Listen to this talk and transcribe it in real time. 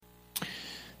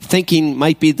Thinking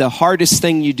might be the hardest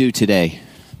thing you do today.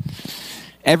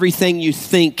 Everything you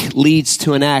think leads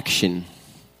to an action.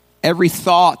 Every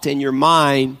thought in your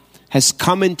mind has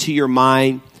come into your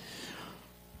mind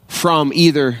from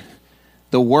either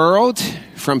the world,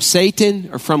 from Satan,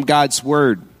 or from God's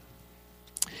word.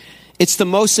 It's the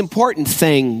most important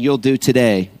thing you'll do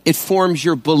today. It forms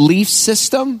your belief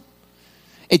system.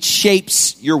 It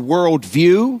shapes your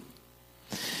worldview.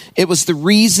 It was the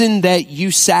reason that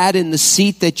you sat in the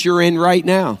seat that you're in right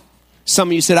now. Some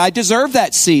of you said, I deserve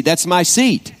that seat. That's my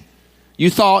seat. You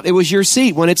thought it was your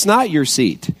seat when it's not your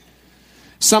seat.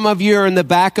 Some of you are in the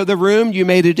back of the room. You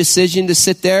made a decision to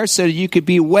sit there so that you could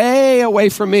be way away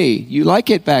from me. You like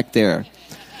it back there.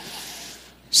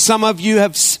 Some of you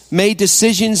have made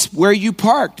decisions where you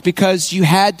parked because you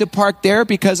had to park there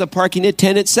because a parking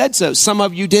attendant said so. Some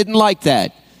of you didn't like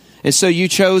that, and so you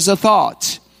chose a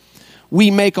thought. We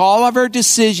make all of our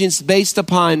decisions based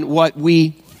upon what we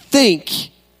think.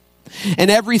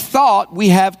 And every thought, we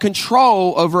have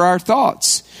control over our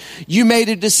thoughts. You made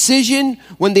a decision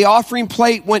when the offering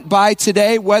plate went by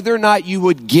today, whether or not you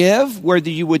would give, whether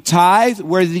you would tithe,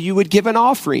 whether you would give an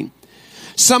offering.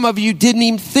 Some of you didn't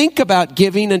even think about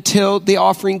giving until the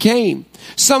offering came.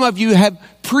 Some of you have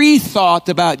pre-thought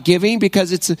about giving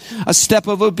because it's a step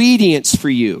of obedience for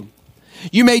you.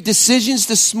 You made decisions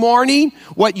this morning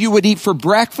what you would eat for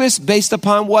breakfast based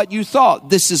upon what you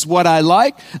thought. This is what I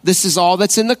like. This is all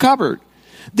that's in the cupboard.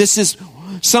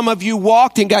 Some of you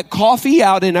walked and got coffee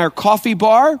out in our coffee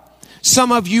bar.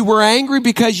 Some of you were angry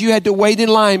because you had to wait in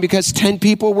line because 10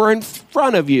 people were in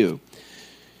front of you.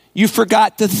 You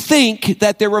forgot to think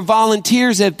that there were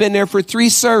volunteers that have been there for 3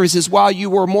 services. While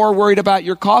you were more worried about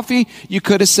your coffee, you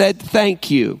could have said thank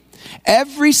you.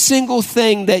 Every single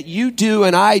thing that you do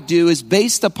and I do is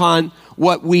based upon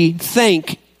what we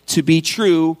think to be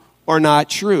true or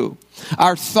not true.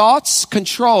 Our thoughts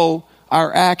control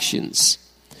our actions.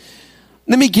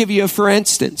 Let me give you a for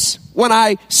instance. When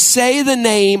I say the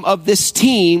name of this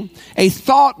team, a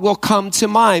thought will come to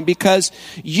mind because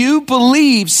you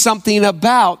believe something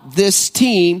about this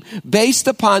team based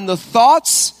upon the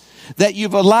thoughts that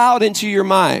you've allowed into your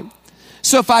mind.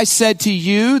 So if I said to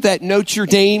you that Notre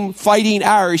Dame Fighting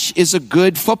Irish is a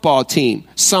good football team,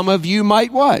 some of you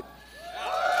might what?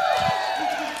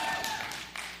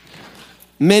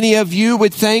 Many of you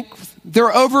would think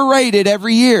they're overrated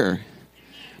every year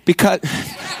because,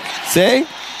 see?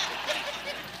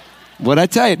 What'd I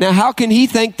tell you? Now, how can he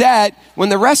think that when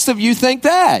the rest of you think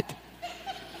that?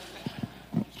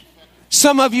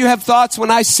 Some of you have thoughts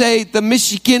when I say the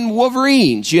Michigan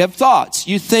Wolverines. You have thoughts.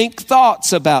 You think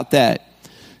thoughts about that.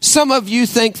 Some of you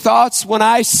think thoughts when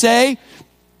I say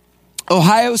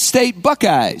Ohio State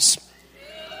Buckeyes.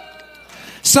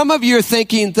 Some of you are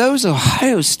thinking, those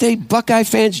Ohio State Buckeye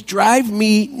fans drive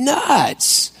me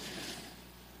nuts.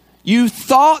 You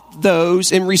thought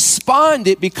those and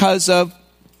responded because of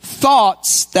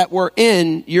thoughts that were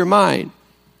in your mind.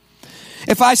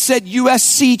 If I said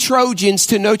USC Trojans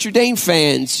to Notre Dame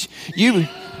fans, you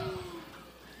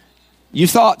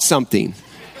thought something.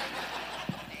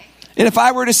 And if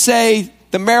I were to say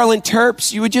the Maryland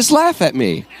Terps, you would just laugh at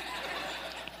me.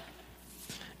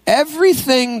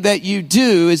 Everything that you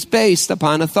do is based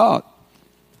upon a thought.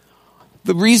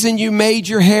 The reason you made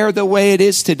your hair the way it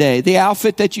is today, the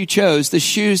outfit that you chose, the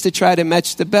shoes to try to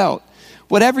match the belt,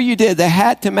 whatever you did, the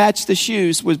hat to match the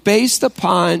shoes was based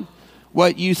upon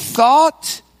what you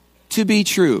thought to be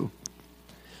true.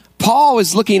 Paul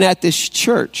is looking at this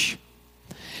church,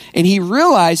 and he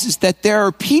realizes that there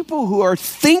are people who are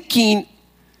thinking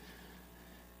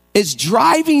is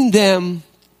driving them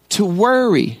to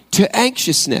worry, to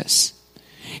anxiousness.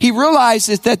 He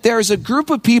realizes that there's a group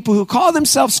of people who call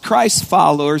themselves Christ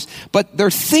followers, but their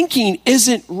thinking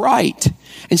isn't right.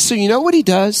 And so you know what he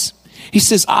does? He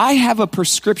says, I have a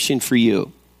prescription for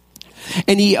you.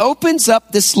 And he opens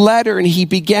up this letter and he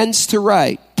begins to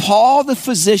write. Paul, the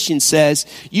physician, says,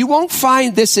 you won't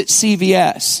find this at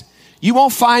CVS. You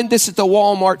won't find this at the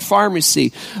Walmart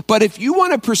pharmacy. But if you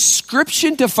want a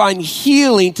prescription to find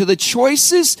healing to the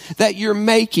choices that you're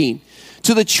making,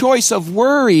 to the choice of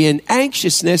worry and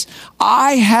anxiousness,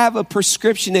 I have a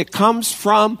prescription that comes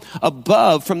from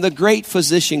above, from the great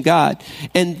physician God.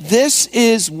 And this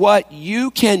is what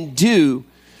you can do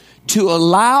to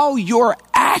allow your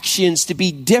actions to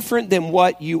be different than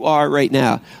what you are right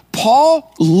now.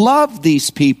 Paul loved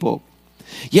these people,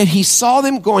 yet he saw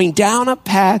them going down a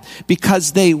path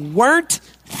because they weren't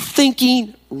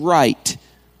thinking right.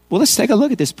 Well, let's take a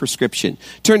look at this prescription.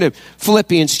 Turn to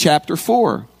Philippians chapter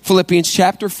 4. Philippians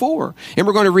chapter 4. And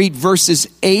we're going to read verses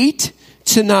 8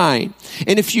 to 9.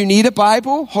 And if you need a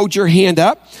Bible, hold your hand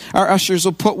up. Our ushers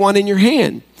will put one in your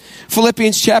hand.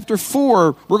 Philippians chapter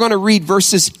 4, we're going to read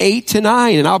verses 8 to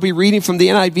 9, and I'll be reading from the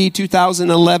NIV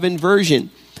 2011 version.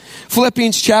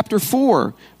 Philippians chapter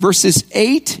 4, verses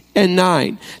 8 and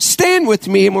 9. Stand with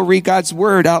me and we'll read God's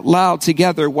word out loud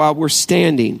together while we're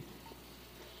standing.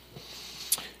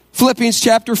 Philippians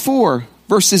chapter 4,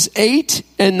 verses 8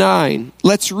 and 9.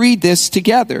 Let's read this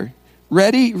together.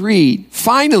 Ready? Read.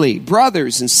 Finally,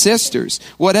 brothers and sisters,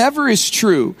 whatever is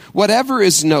true, whatever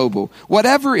is noble,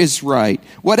 whatever is right,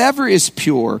 whatever is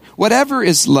pure, whatever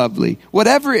is lovely,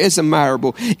 whatever is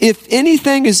admirable, if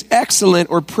anything is excellent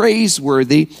or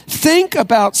praiseworthy, think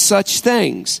about such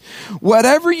things.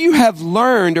 Whatever you have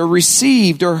learned or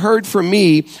received or heard from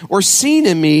me or seen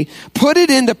in me, put it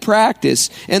into practice,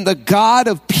 and the God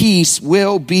of peace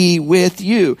will be with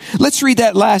you. Let's read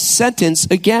that last sentence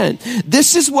again.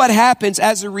 This is what happens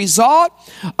as a result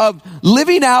of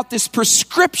living out this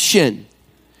prescription.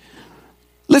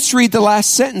 Let's read the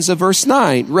last sentence of verse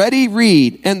 9. Ready?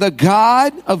 Read. And the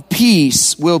God of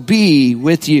peace will be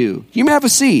with you. You may have a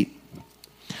seat.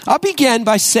 I'll begin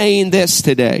by saying this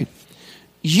today.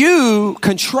 You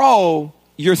control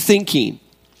your thinking.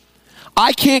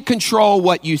 I can't control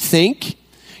what you think.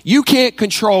 You can't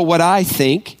control what I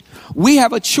think. We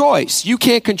have a choice. You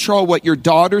can't control what your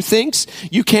daughter thinks.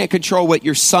 You can't control what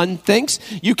your son thinks.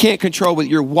 You can't control what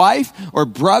your wife or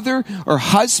brother or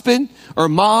husband or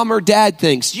mom or dad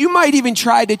thinks. You might even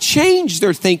try to change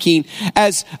their thinking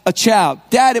as a child.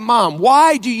 Dad and mom,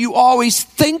 why do you always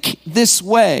think this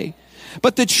way?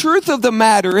 But the truth of the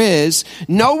matter is,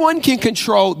 no one can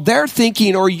control their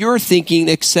thinking or your thinking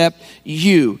except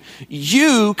you.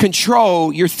 You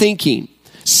control your thinking.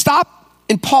 Stop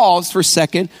and pause for a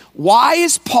second. Why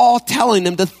is Paul telling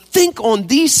them to think on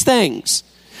these things?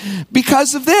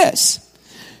 Because of this.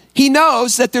 He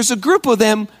knows that there's a group of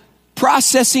them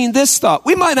processing this thought.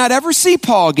 We might not ever see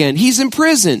Paul again. He's in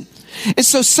prison. And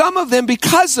so some of them,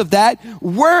 because of that,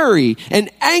 worry and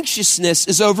anxiousness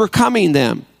is overcoming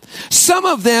them. Some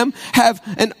of them have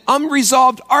an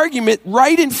unresolved argument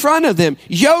right in front of them.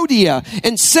 Yodia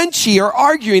and Syntyche are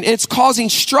arguing, and it's causing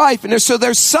strife. And so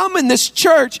there's some in this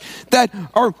church that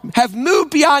have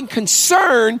moved beyond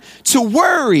concern to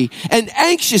worry and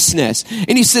anxiousness.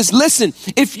 And he says, listen,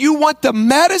 if you want the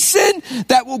medicine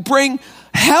that will bring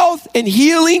health and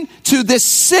healing to this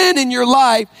sin in your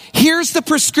life, here's the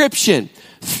prescription.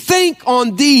 Think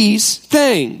on these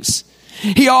things.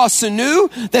 He also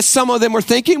knew that some of them were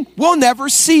thinking, we'll never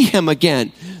see him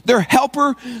again. Their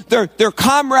helper, their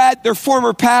comrade, their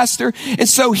former pastor. And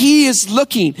so he is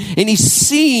looking and he's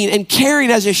seeing and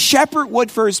caring as a shepherd would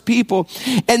for his people.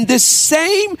 And this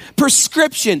same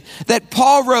prescription that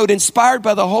Paul wrote, inspired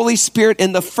by the Holy Spirit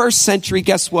in the first century,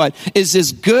 guess what? Is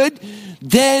as good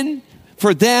then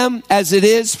for them as it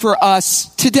is for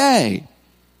us today.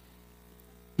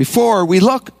 Before we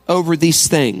look over these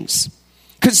things,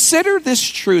 consider this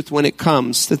truth when it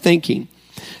comes to thinking.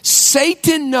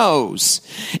 Satan knows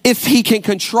if he can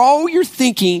control your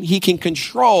thinking, he can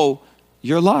control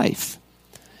your life.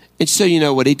 And so you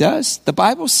know what he does? The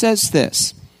Bible says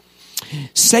this.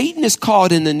 Satan is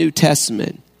called in the New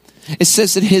Testament. It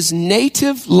says that his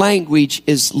native language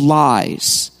is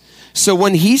lies. So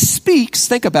when he speaks,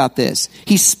 think about this.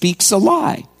 He speaks a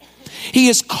lie. He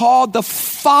is called the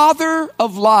father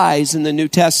of lies in the New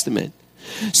Testament.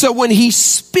 So when he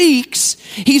speaks,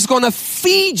 he's going to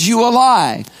feed you a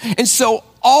lie. And so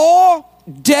all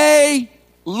day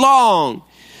long,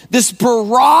 this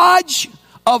barrage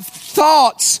of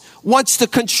thoughts wants to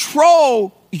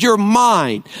control your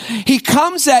mind. He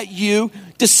comes at you,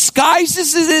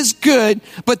 disguises it as good,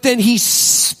 but then he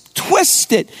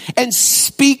twists it and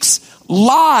speaks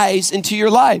lies into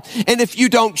your life. And if you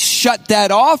don't shut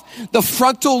that off, the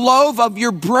frontal lobe of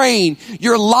your brain,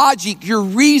 your logic, your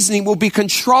reasoning will be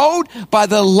controlled by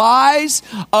the lies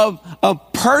of a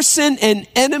person, an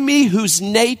enemy whose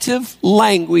native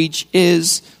language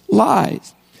is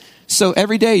lies. So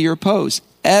every day you're opposed.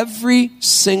 Every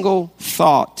single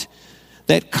thought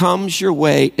that comes your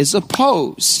way is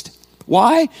opposed.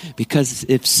 Why? Because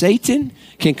if Satan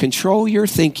can control your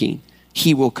thinking,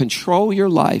 he will control your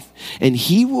life, and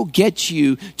he will get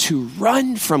you to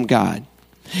run from God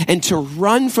and to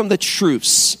run from the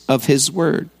truths of his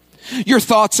word. Your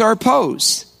thoughts are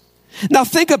opposed. Now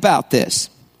think about this.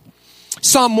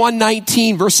 Psalm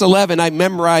 119 verse 11, I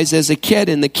memorized as a kid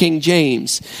in the King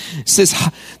James. It says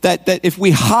that if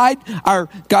we hide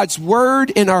God's word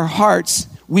in our hearts,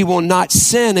 we will not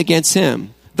sin against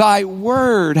him. Thy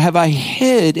word have I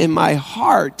hid in my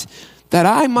heart, that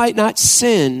I might not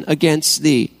sin against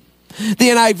thee. The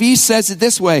NIV says it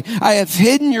this way: I have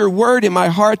hidden your word in my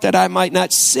heart that I might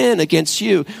not sin against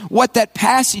you. What that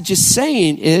passage is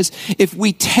saying is, if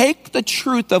we take the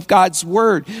truth of God's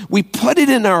word, we put it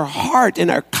in our heart, in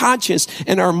our conscience,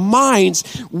 in our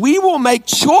minds, we will make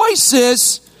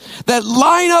choices that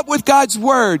line up with God's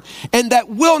word and that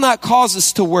will not cause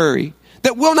us to worry,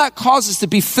 that will not cause us to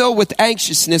be filled with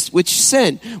anxiousness, which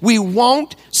sin. We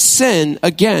won't sin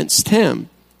against him.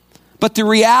 But the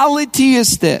reality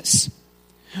is this: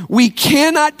 we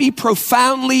cannot be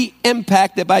profoundly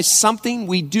impacted by something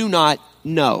we do not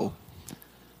know.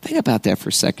 Think about that for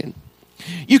a second.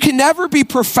 You can never be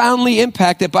profoundly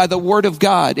impacted by the Word of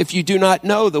God if you do not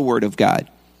know the Word of God.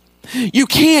 You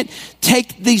can't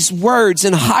take these words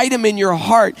and hide them in your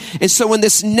heart. And so when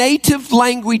this native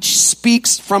language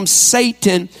speaks from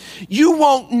Satan, you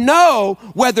won't know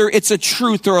whether it's a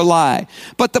truth or a lie.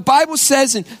 But the Bible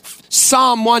says in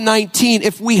Psalm 119,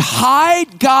 if we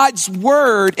hide God's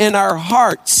word in our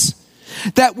hearts,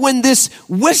 that when this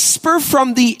whisper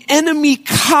from the enemy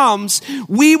comes,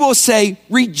 we will say,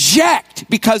 reject,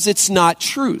 because it's not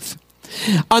truth.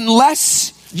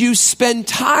 Unless you spend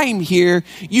time here,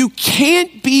 you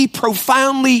can't be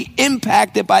profoundly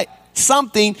impacted by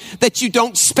something that you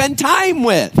don't spend time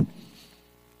with.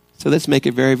 So let's make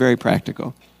it very, very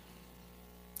practical.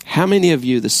 How many of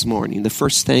you this morning, the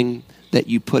first thing that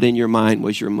you put in your mind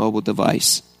was your mobile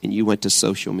device and you went to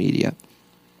social media?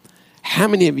 How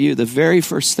many of you, the very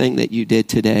first thing that you did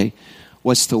today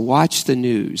was to watch the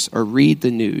news or read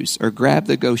the news or grab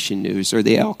the Goshen News or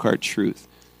the Elkhart Truth?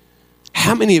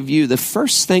 How many of you, the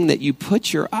first thing that you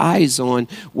put your eyes on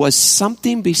was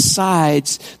something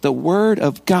besides the Word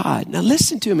of God? Now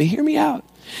listen to me, hear me out.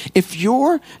 If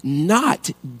you're not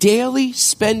daily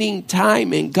spending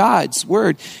time in God's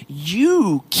Word,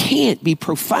 you can't be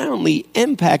profoundly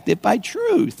impacted by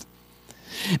truth.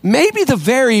 Maybe the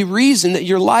very reason that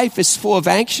your life is full of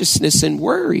anxiousness and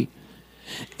worry,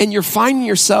 and you're finding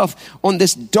yourself on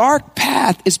this dark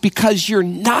path, is because you're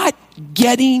not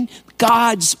getting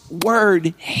God's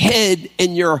word hid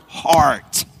in your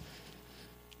heart.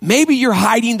 Maybe you're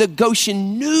hiding the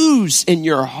Goshen News in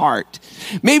your heart.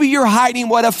 Maybe you're hiding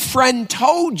what a friend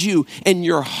told you in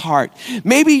your heart.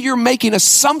 Maybe you're making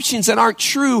assumptions that aren't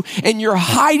true and you're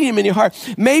hiding them in your heart.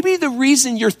 Maybe the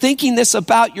reason you're thinking this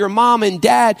about your mom and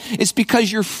dad is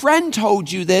because your friend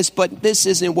told you this, but this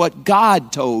isn't what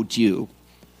God told you.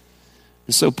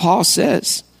 And so Paul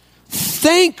says,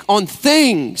 think on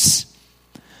things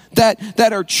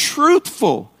that are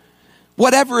truthful,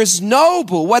 whatever is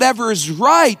noble, whatever is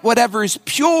right, whatever is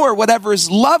pure, whatever is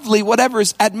lovely, whatever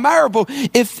is admirable.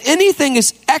 If anything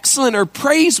is excellent or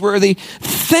praiseworthy,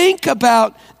 think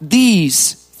about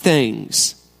these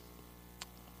things.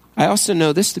 I also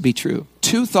know this to be true.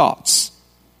 2 thoughts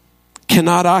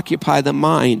cannot occupy the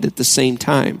mind at the same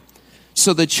time.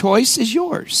 So the choice is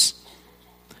yours.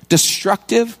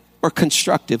 Destructive or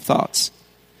constructive thoughts.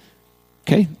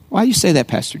 Okay, why do you say that,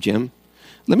 Pastor Jim?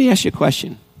 Let me ask you a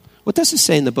question. What does it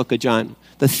say in the book of John?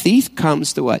 The thief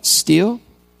comes to what? Steal,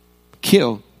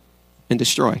 kill, and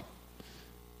destroy.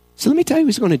 So let me tell you what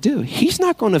he's going to do. He's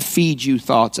not going to feed you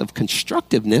thoughts of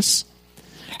constructiveness,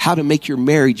 how to make your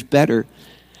marriage better,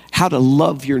 how to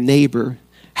love your neighbor,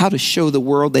 how to show the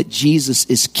world that Jesus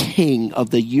is king of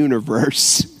the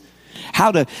universe,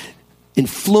 how to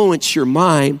influence your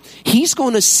mind. He's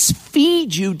going to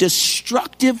feed you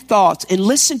destructive thoughts. And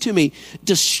listen to me,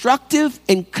 destructive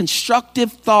and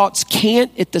constructive thoughts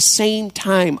can't at the same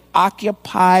time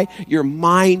occupy your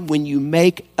mind when you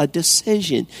make a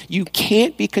decision. You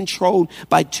can't be controlled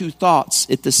by 2 thoughts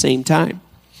at the same time.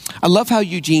 I love how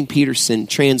Eugene Peterson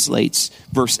translates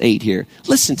verse 8 here.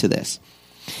 Listen to this.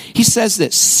 He says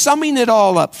this: summing it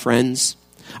all up, friends,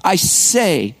 I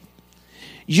say,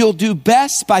 you'll do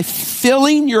best by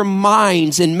filling your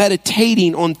minds and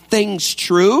meditating on things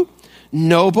true,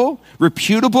 noble,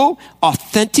 reputable,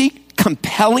 authentic,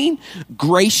 compelling,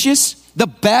 gracious, the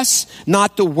best,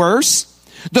 not the worst,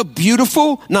 the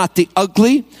beautiful, not the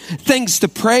ugly, things to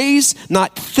praise,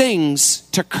 not things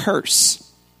to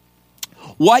curse.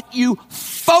 What you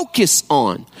focus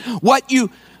on, what you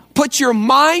put your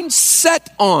mind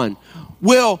set on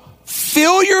will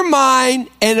fill your mind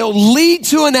and it'll lead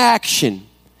to an action.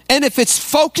 And if it's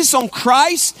focused on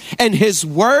Christ and his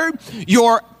word,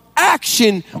 your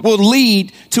action will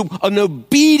lead to an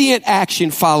obedient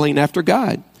action following after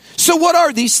God. So what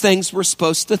are these things we're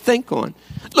supposed to think on?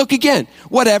 Look again,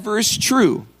 whatever is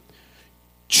true.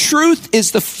 Truth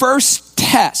is the first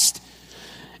test.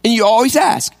 And you always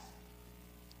ask,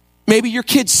 maybe your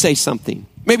kids say something.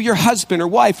 Maybe your husband or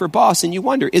wife or boss, and you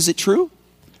wonder, is it true?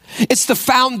 It's the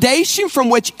foundation from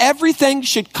which everything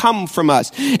should come from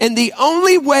us. And the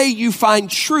only way you find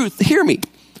truth, hear me.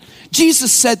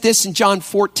 Jesus said this in John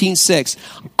 14:6.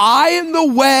 I am the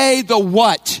way, the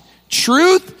what?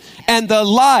 Truth and the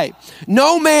life.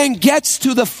 No man gets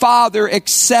to the Father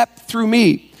except through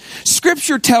me.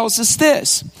 Scripture tells us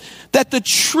this, that the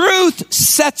truth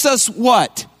sets us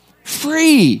what?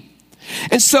 Free.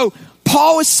 And so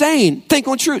Paul is saying, think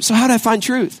on truth. So how do I find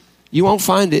truth? You won't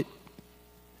find it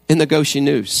in the Goshen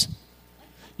News.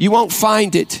 You won't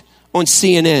find it on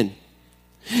CNN.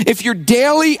 If your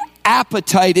daily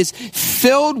appetite is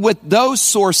filled with those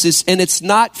sources and it's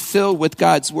not filled with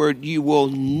God's word, you will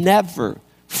never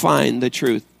find the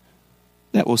truth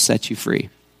that will set you free.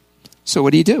 So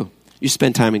what do? You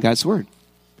spend time in God's word.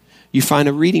 You find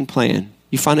a reading plan.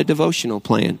 You find a devotional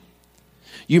plan.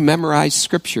 You memorize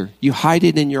scripture. You hide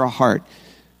it in your heart.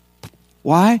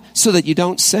 Why? So that you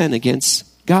don't sin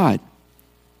against God.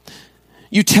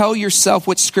 You tell yourself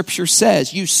what scripture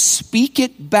says. You speak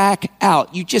it back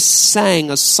out. You just sang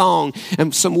a song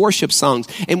and some worship songs.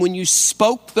 And when you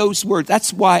spoke those words,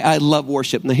 that's why I love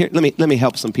worship. Now here, let me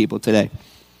help some people today.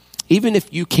 Even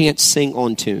if you can't sing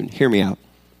on tune, hear me out.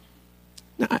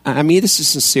 I mean, this is as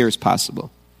sincere as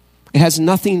possible. It has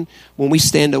nothing, when we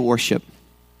stand to worship,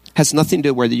 has nothing to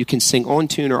do with whether you can sing on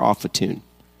tune or off a tune.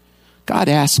 God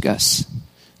asks us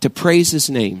to praise his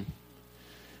name.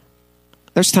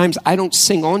 There's times I don't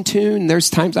sing on tune. There's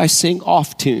times I sing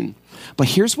off tune. But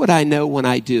here's what I know when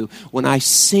I do. When I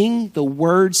sing the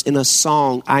words in a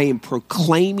song, I am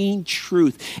proclaiming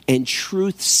truth, and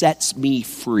truth sets me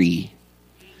free.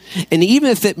 And even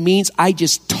if it means I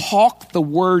just talk the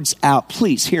words out,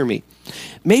 please hear me.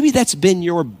 Maybe that's been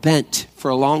your bent for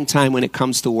a long time when it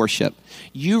comes to worship.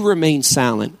 You remain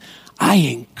silent. I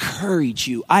encourage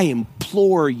you. I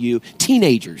implore you.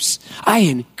 Teenagers, I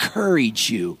encourage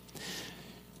you.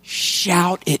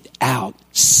 Shout it out.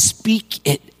 Speak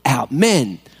it out.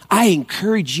 Men, I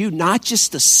encourage you not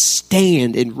just to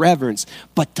stand in reverence,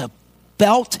 but to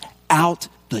belt out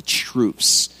the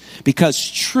truths. Because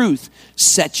truth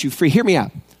sets you free. Hear me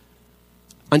out.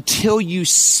 Until you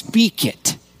speak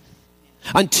it,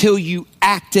 until you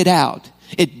act it out,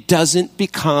 it doesn't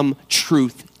become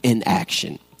truth in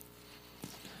action.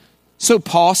 So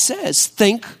Paul says,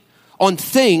 think on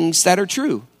things that are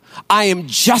true. I am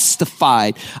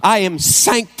justified. I am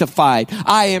sanctified.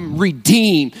 I am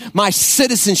redeemed. My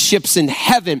citizenship's in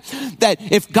heaven.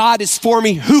 That if God is for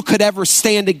me, who could ever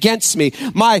stand against me?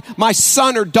 My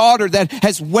son or daughter that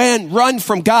has run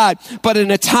from God, but in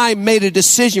a time made a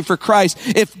decision for Christ.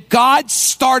 If God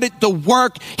started the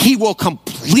work, he will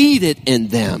complete it in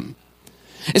them.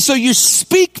 And so you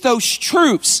speak those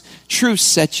truths. Truth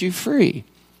sets you free.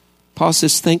 Paul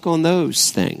says, think on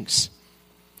those things.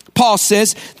 Paul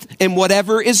says, and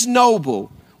whatever is noble.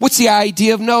 What's the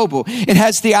idea of noble? It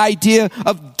has the idea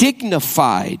of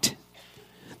dignified.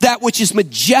 That which is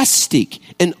majestic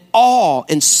and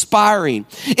awe-inspiring.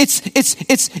 It's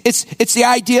the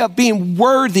idea of being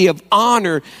worthy of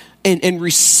honor and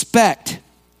respect.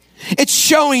 It's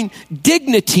showing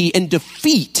dignity and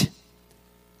defeat.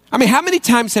 I mean, how many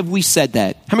times have we said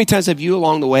that? How many times have you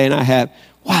along the way, and I have,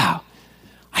 wow,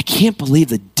 I can't believe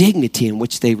the dignity in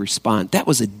which they respond. That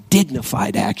was a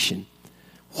dignified action.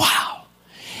 Wow.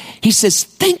 He says,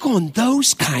 think on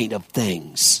those kind of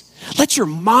things. Let your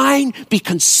mind be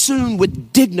consumed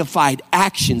with dignified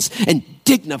actions and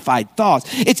dignified thoughts.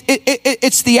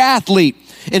 It's the athlete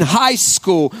in high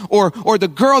school or the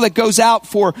girl that goes out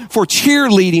for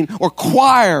cheerleading or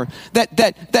choir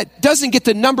that doesn't get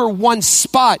the number one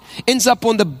spot, ends up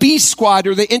on the B squad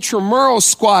or the intramural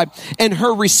squad, and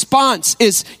her response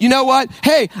is, you know what?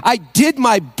 Hey, I did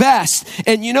my best,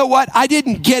 and you know what? I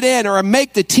didn't get in or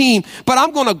make the team, but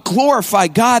I'm going to glorify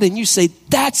God. And you say,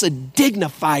 that's a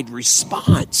dignified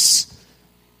response.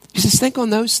 He says, think on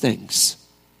those things.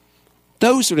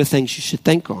 Those are the things you should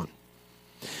think on.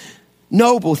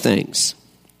 Noble things.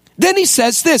 Then he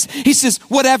says this. He says,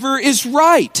 whatever is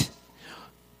right.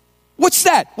 What's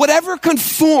that? Whatever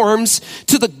conforms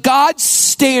to the God's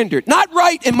standard. Not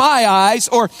right in my eyes,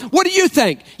 or what do you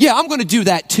think? Yeah, I'm going to do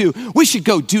that too. We should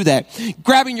go do that.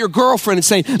 Grabbing your girlfriend and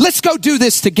saying, let's go do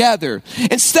this together.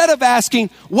 Instead of asking,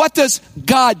 what does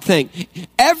God think?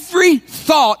 Every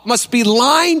thought must be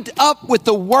lined up with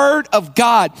the word of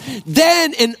God.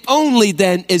 Then and only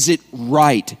then is it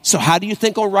right. So how do you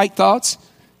think on right thoughts?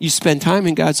 You spend time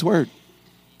in God's word.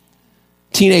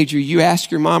 Teenager, you ask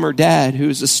your mom or dad who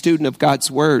is a student of God's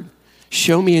word,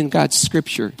 show me in God's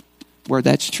scripture where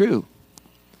that's true.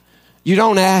 You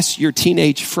don't ask your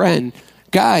teenage friend,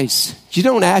 Guys, you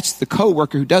don't ask the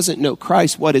coworker who doesn't know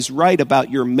Christ what is right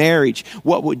about your marriage.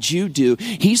 What would you do?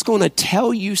 He's going to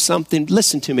tell you something.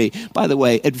 Listen to me. By the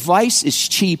way, advice is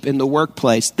cheap in the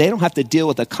workplace. They don't have to deal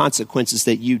with the consequences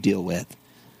that you deal with.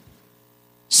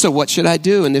 So what should I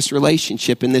do in this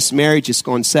relationship, in this marriage that's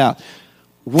going south?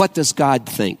 What does God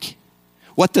think?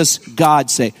 What does God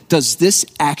say? Does this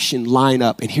action line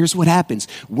up? And here's what happens.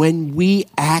 When we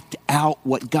act out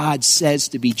what God says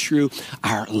to be true,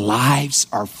 our lives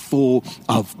are full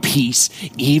of peace,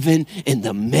 even in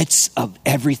the midst of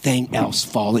everything else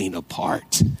falling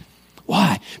apart.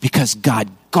 Why? Because God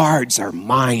guards our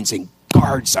minds and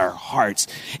guards our hearts,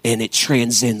 and it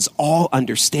transcends all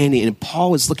understanding. And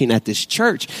Paul was looking at this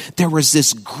church. There was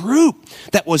this group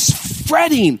that was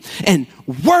fretting and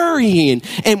worrying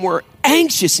and were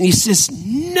anxious. And he says,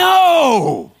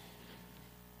 no.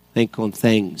 Think on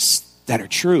things that are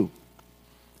true,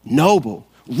 noble,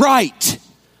 right,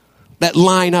 that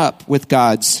line up with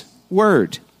God's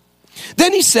word.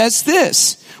 Then he says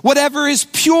this, whatever is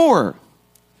pure.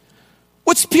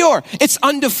 What's pure? It's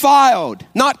undefiled,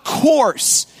 not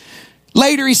coarse.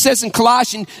 Later he says in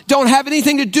Colossians, don't have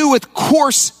anything to do with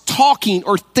coarse talking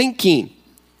or thinking.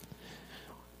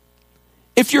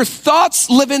 If your thoughts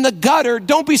live in the gutter,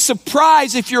 don't be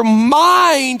surprised if your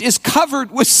mind is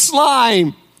covered with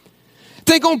slime.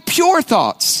 Think on pure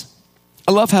thoughts.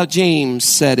 I love how James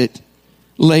said it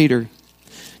later.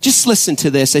 Just listen to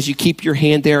this as you keep your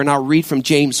hand there, and I'll read from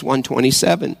James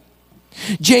 1:27.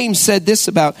 James said this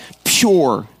about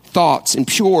pure thoughts and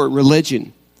pure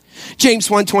religion. James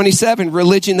 1:27,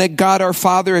 religion that God our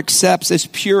Father accepts as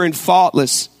pure and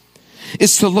faultless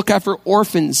is to look after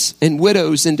orphans and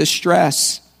widows in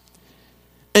distress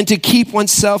and to keep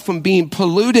oneself from being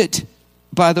polluted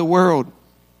by the world.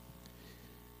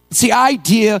 It's the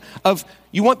idea of,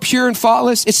 you want pure and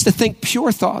faultless? It's to think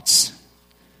pure thoughts.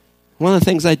 One of the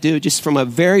things I do, just from a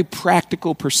very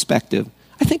practical perspective,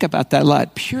 I think about that a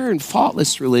lot. Pure and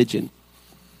faultless religion.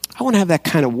 I want to have that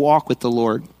kind of walk with the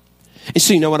Lord. And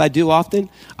so you know what I do often?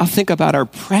 I'll think about our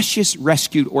precious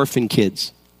rescued orphan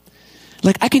kids.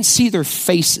 Like, I can see their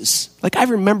faces. Like, I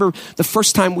remember the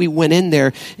first time we went in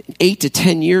there 8 to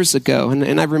 10 years ago,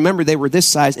 and I remember they were this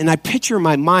size, and I picture in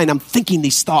my mind, I'm thinking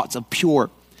these thoughts of pure.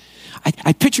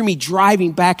 I picture me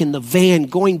driving back in the van,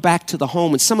 going back to the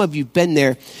home, and some of you have been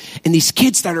there, and these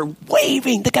kids that are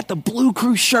waving, they got the Blue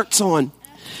Crew shirts on.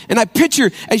 And I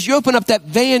picture as you open up that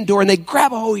van door and they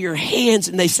grab a hold of your hands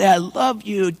and they say, I love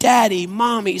you, daddy,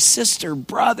 mommy, sister,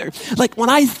 brother. Like, when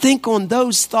I think on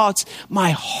those thoughts,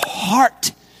 my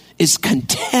heart is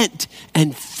content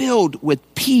and filled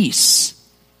with peace.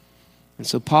 And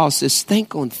so Paul says,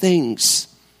 think on things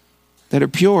that are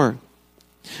pure.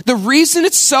 The reason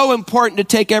it's so important to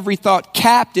take every thought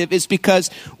captive is because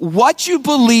what you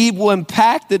believe will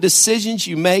impact the decisions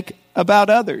you make about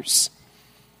others.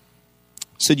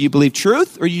 So do you believe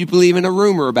truth, or do you believe in a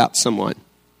rumor about someone?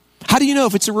 How do you know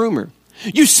if it's a rumor?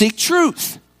 You seek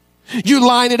truth. You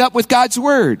line it up with God's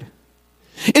word.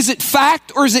 Is it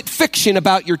fact or is it fiction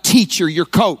about your teacher, your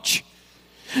coach?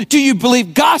 Do you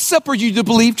believe gossip or do you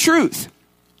believe truth?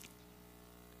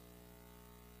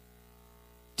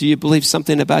 Do you believe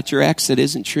something about your ex that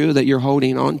isn't true, that you're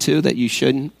holding on to, that you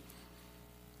shouldn't?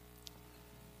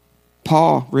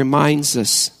 Paul reminds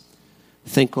us,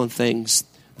 think on things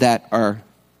that are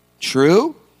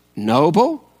true,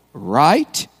 noble,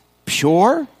 right,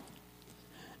 pure.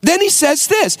 Then he says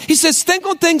this. He says, think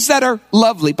on things that are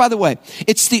lovely. By the way,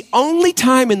 it's the only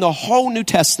time in the whole New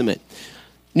Testament.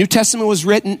 New Testament was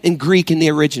written in Greek in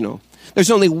the original. There's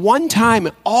only one time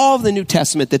in all of the New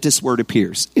Testament that this word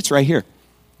appears. It's right here.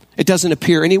 It doesn't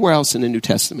appear anywhere else in the New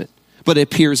Testament, but it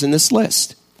appears in this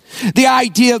list. The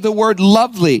idea of the word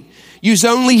lovely, used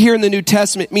only here in the New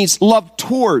Testament, means love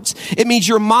towards. It means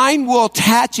your mind will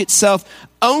attach itself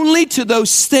only to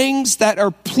those things that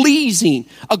are pleasing,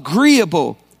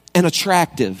 agreeable, and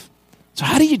attractive. So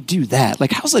how do you do that?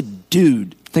 Like, how's a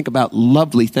dude think about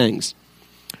lovely things?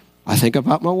 I think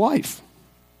about my wife.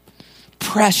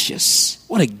 Precious.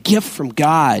 What a gift from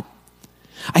God.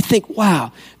 I think,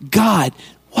 wow, God,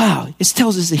 wow. It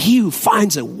tells us that he who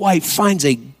finds a wife finds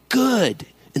a good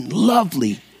and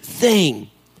lovely thing.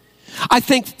 I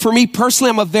think for me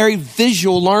personally, I'm a very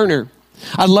visual learner.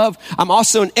 I'm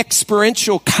also an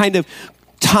experiential kind of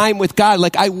time with God.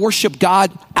 Like, I worship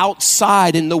God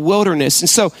outside in the wilderness. And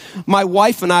so my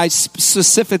wife and I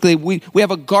specifically, we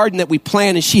have a garden that we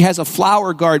plant, and she has a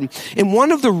flower garden. And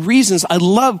one of the reasons I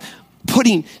love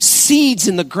putting seeds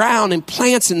in the ground and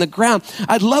plants in the ground.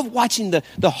 I love watching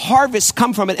the harvest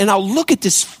come from it. And I'll look at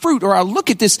this fruit, or I'll look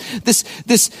at this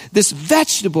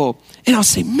vegetable, and I'll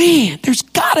say, man, there's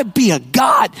got to be a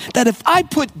God that if I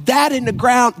put that in the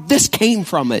ground, this came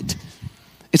from it.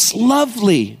 It's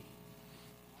lovely.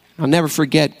 I'll never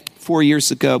forget 4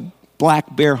 years ago,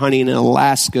 black bear hunting in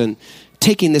Alaska, and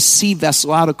taking the sea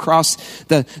vessel out across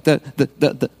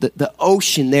the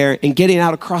ocean there, and getting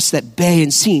out across that bay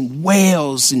and seeing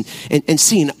whales and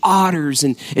seeing otters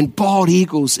and bald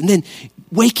eagles, and then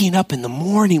waking up in the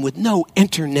morning with no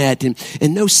internet and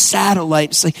no satellite.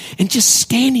 It's like, and just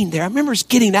standing there. I remember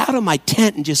getting out of my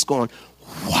tent and just going,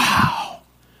 wow,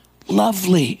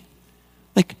 lovely.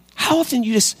 Like, how often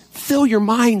you just fill your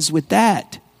minds with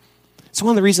that? It's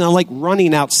one of the reasons I like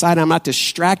running outside. I'm not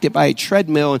distracted by a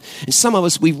treadmill. And some of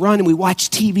us, we run and we watch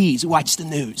TVs, we watch the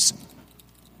news.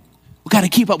 We got to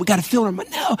keep up. We got to fill our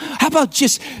mind. No, how about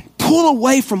just pull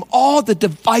away from all the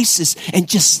devices and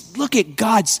just look at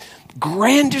God's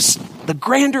the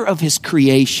grandeur of his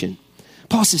creation.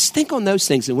 Paul says, think on those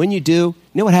things. And when you do, you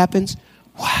know what happens?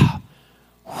 Wow,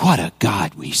 what a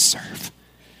God we serve.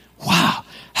 Wow,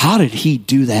 how did he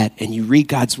do that? And you read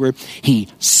God's word, he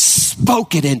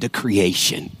spoke it into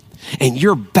creation. And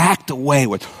you're backed away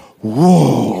with,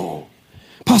 whoa.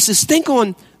 Paul says, think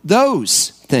on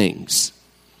those things.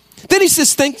 Then he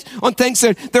says, think on things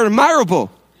that are admirable.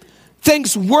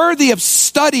 Things worthy of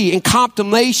study and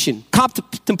contemplation.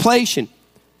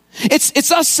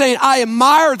 It's us saying, I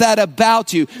admire that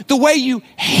about you, the way you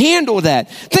handle that.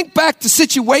 Think back to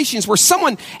situations where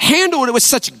someone handled it with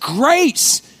such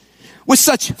grace, with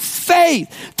such faith.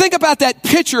 Think about that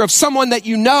picture of someone that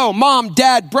you know, mom,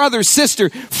 dad, brother, sister,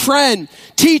 friend,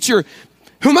 teacher,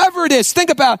 whomever it is.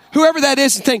 Think about whoever that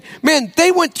is and think, man,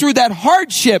 they went through that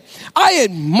hardship. I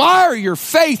admire your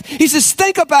faith. He says,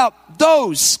 think about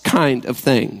those kind of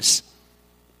things.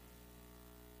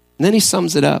 And then he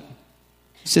sums it up.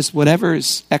 He says, whatever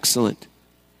is excellent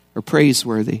or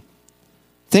praiseworthy,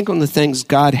 think on the things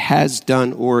God has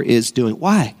done or is doing.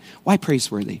 Why? Why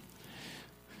praiseworthy?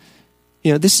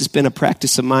 You know, this has been a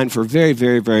practice of mine for a very,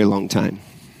 very, very long time.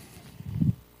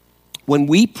 When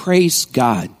we praise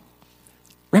God,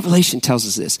 Revelation tells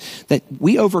us this, that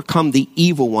we overcome the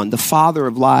evil one, the father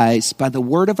of lies, by the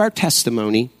word of our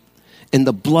testimony and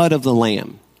the blood of the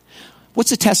Lamb.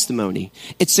 What's a testimony?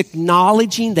 It's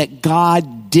acknowledging that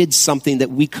God did something that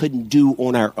we couldn't do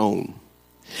on our own.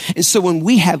 And so when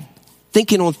we have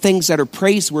thinking on things that are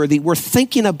praiseworthy, we're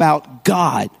thinking about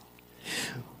God.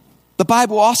 The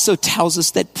Bible also tells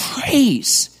us that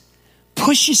praise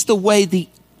pushes away the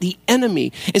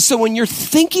enemy. And so when you're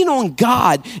thinking on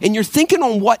God and you're thinking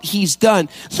on what he's done,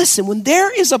 listen, when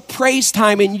there is a praise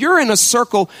time and you're in a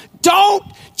circle, don't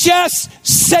just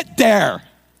sit there.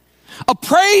 A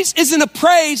praise isn't a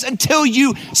praise until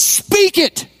you speak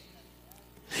it.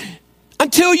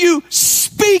 Until you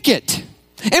speak it.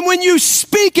 And when you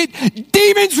speak it,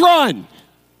 demons run.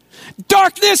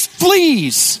 Darkness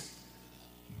flees.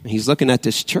 And he's looking at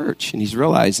this church and he's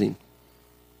realizing,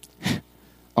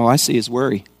 all I see is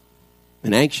worry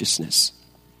and anxiousness.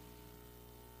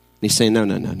 And he's saying,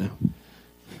 no.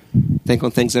 Think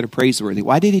on things that are praiseworthy.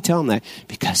 Why did he tell them that?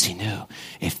 Because he knew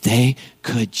if they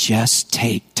could just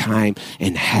take time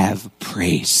and have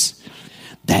praise,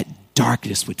 that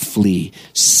darkness would flee,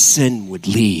 sin would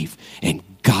leave, and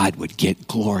God would get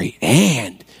glory,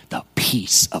 and the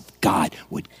peace of God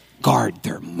would guard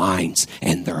their minds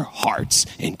and their hearts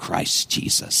in Christ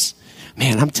Jesus.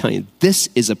 Man, I'm telling you, this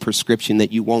is a prescription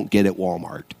that you won't get at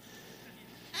Walmart.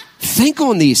 Think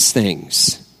on these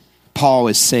things, Paul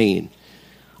is saying.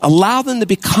 Allow them to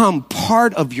become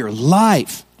part of your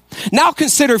life. Now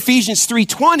consider Ephesians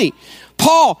 3:20.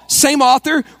 Paul, same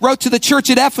author, wrote to the church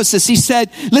at Ephesus. He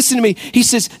said, listen to me. He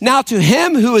says, now to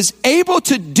him who is able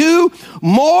to do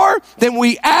more than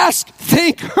we ask,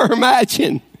 think, or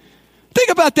imagine.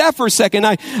 Think about that for a second.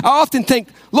 I often think,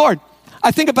 Lord, I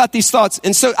think about these thoughts,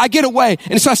 and so I get away,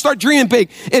 and so I start dreaming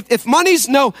big. If money's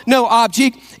no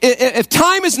object, if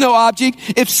time is no object,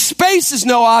 if space is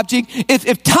no object,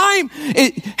 if time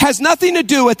it has nothing to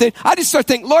do with it, I just start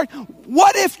thinking, Lord,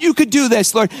 what if you could do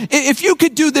this, Lord? If you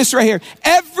could do this right here.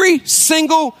 Every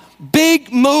single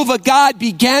big move of God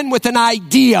began with an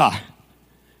idea.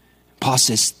 Paul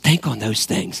says, think on those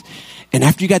things. And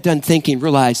after you got done thinking,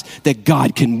 realize that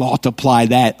God can multiply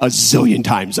that a zillion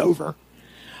times over.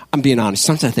 I'm being honest.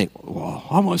 Sometimes I think, well,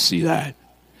 I want to see that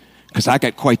because I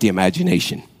got quite the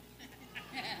imagination.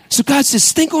 So God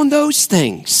says, think on those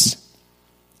things.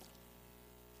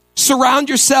 Surround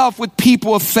yourself with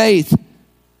people of faith.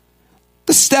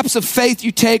 The steps of faith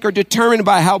you take are determined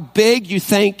by how big you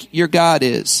think your God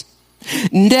is.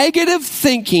 Negative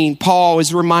thinking, Paul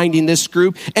is reminding this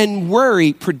group, and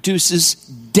worry produces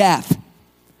death.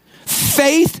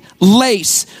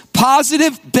 Faith-laced,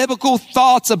 positive biblical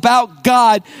thoughts about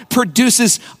God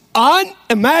produces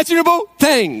unimaginable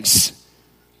things.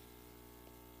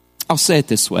 I'll say it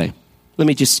this way. Let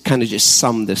me just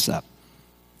sum this up.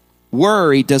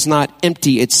 Worry does not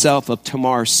empty itself of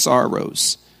tomorrow's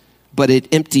sorrows, but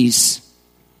it empties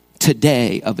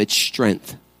today of its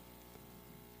strength.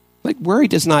 Like worry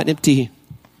does not empty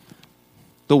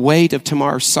the weight of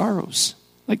tomorrow's sorrows.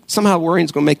 Like somehow worrying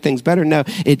is going to make things better. No,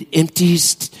 it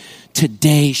empties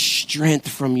today's strength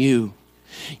from you.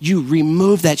 You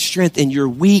remove that strength and you're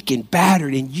weak and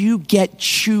battered and you get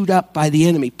chewed up by the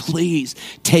enemy. Please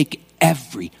take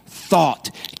every thought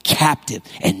captive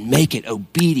and make it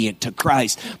obedient to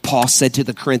Christ. Paul said to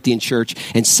the Corinthian church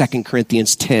in 2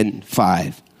 Corinthians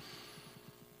 10:5.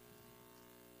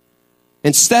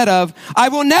 Instead of, I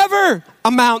will never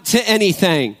amount to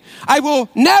anything. I will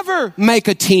never make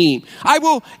a team. I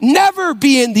will never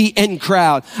be in the in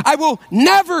crowd. I will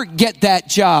never get that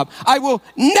job. I will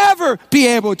never be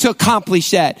able to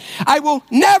accomplish that. I will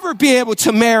never be able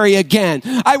to marry again.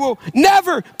 I will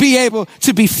never be able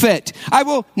to be fit. I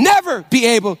will never be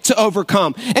able to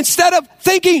overcome. Instead of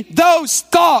thinking those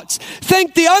thoughts,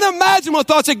 think the unimaginable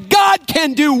thoughts that God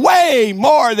can do way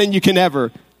more than you can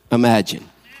ever imagine.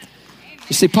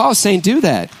 You see, Paul's saying do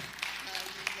that.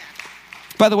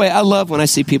 By the way, I love when I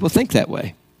see people think that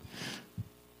way.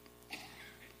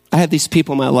 I have these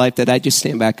people in my life that I just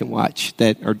stand back and watch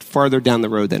that are farther down the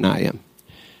road than I am.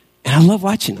 And I love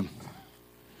watching them.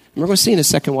 And we're going to see in a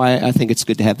second why I think it's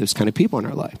good to have those kind of people in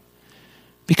our life.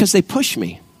 Because they push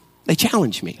me. They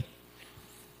challenge me.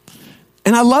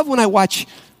 And I love when I watch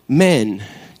men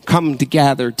come to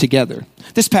gather together.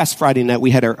 This past Friday night,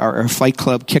 we had our fight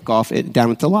club kickoff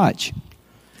down at the lodge.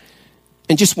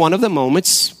 And just one of the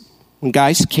moments when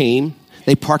guys came,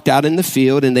 they parked out in the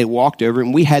field and they walked over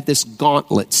and we had this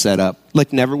gauntlet set up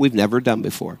like we've never done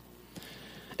before.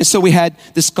 And so we had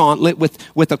this gauntlet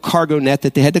with a cargo net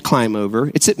that they had to climb over.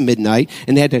 It's at midnight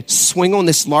and they had to swing on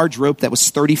this large rope that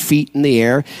was 30 feet in the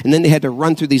air. And then they had to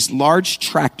run through these large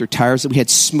tractor tires that we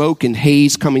had smoke and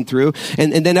haze coming through.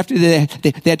 And then after they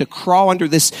had to crawl under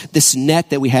this net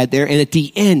that we had there. And at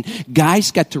the end, guys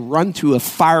got to run through a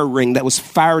fire ring that was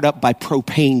fired up by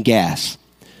propane gas.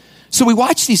 So we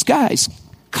watched these guys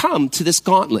come to this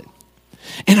gauntlet.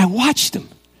 And I watched them.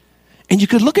 And you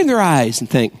could look in their eyes and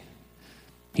think,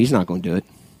 he's not going to do it.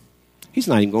 He's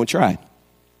not even going to try.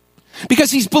 Because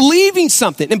he's believing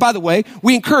something. And by the way,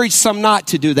 we encourage some not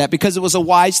to do that because it was a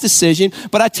wise decision.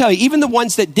 But I tell you, even the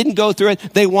ones that didn't go through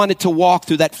it, they wanted to walk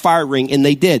through that fire ring, and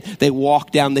they did. They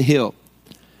walked down the hill.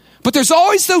 But there's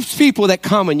always those people that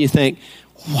come and you think,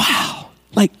 wow,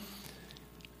 like,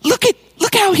 look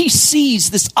how he sees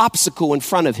this obstacle in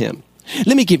front of him.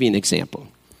 Let me give you an example.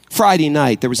 Friday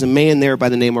night, there was a man there by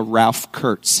the name of Ralph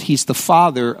Kurtz. He's the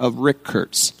father of Rick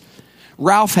Kurtz.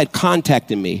 Ralph had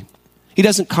contacted me. He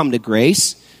doesn't come to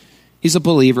Grace. He's a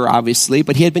believer, obviously,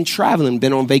 but he had been traveling,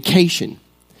 been on vacation.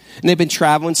 And they've been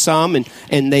traveling some,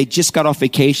 and they just got off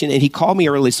vacation. And he called me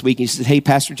early this week, and he said, hey,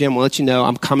 Pastor Jim, we'll let you know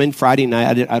I'm coming Friday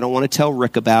night. I don't want to tell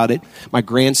Rick about it. My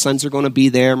grandsons are going to be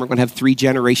there, and we're going to have 3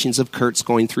 generations of Kurtz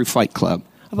going through Fight Club.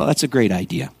 I thought, that's a great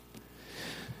idea.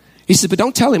 He said, but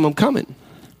don't tell him I'm coming.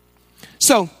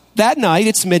 So that night,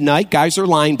 it's midnight. Guys are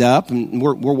lined up, and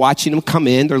we're watching them come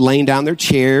in. They're laying down their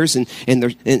chairs, and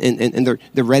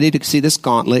they're ready to see this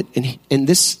gauntlet. And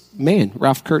this man,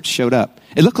 Ralph Kurtz, showed up.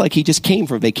 It looked like he just came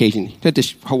from vacation. He had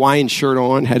this Hawaiian shirt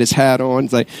on, had his hat on,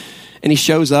 and he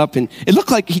shows up, and it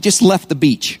looked like he just left the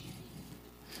beach.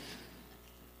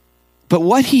 But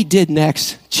what he did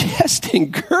next just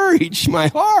encouraged my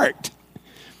heart.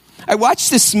 I watched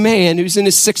this man who's in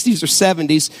his 60s or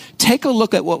 70s take a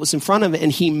look at what was in front of him,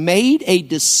 and he made a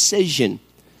decision.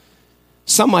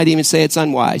 Some might even say it's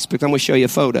unwise, but I'm going to show you a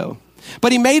photo.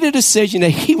 But he made a decision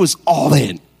that he was all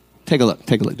in. Take a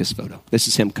look at this photo. This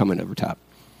is him coming over top.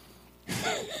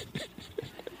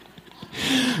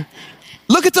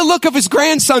 Look at the look of his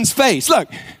grandson's face. Look.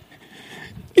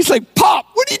 He's like, Pop,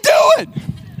 what are you doing?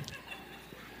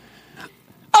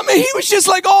 I mean, he was just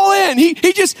like all in.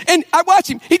 He just, and I watched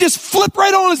him. He just flipped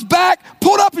right on his back,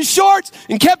 pulled up his shorts,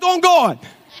 and kept on going.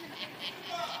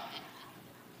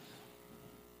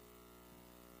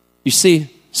 You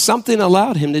see, something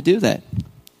allowed him to do that.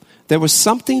 There was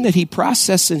something that he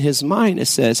processed in his mind that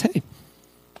says, hey,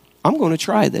 I'm going to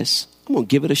try this. I'm going to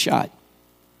give it a shot.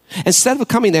 Instead of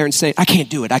coming there and saying, I can't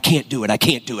do it, I can't do it, I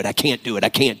can't do it, I can't do it, I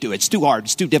can't do it. It's too hard,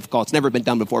 it's too difficult, it's never been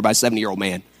done before by a 70-year-old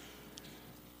man.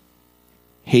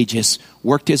 He just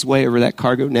worked his way over that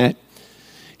cargo net.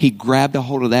 He grabbed a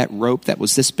hold of that rope that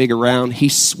was this big around. He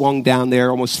swung down there,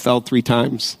 almost fell 3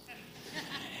 times.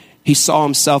 He saw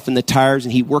himself in the tires,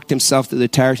 and he worked himself through the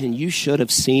tires. And you should have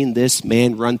seen this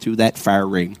man run through that fire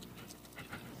ring.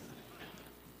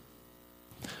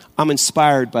 I'm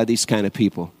inspired by these kind of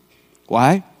people.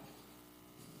 Why?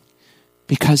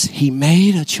 Because he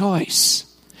made a choice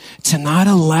to not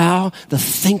allow the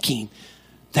thinking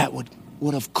that would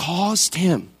have caused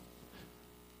him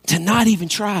to not even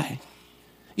try.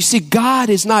 You see, God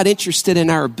is not interested in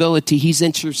our ability. He's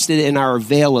interested in our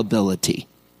availability.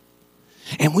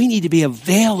 And we need to be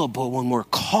available when we're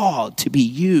called to be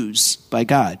used by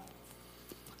God.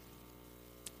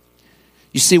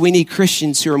 You see, we need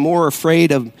Christians who are more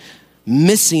afraid of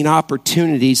missing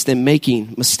opportunities than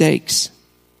making mistakes.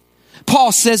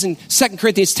 Paul says in 2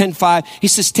 Corinthians 10:5, he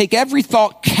says, take every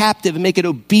thought captive and make it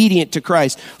obedient to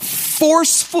Christ.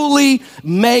 Forcefully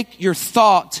make your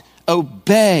thought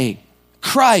obey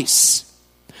Christ.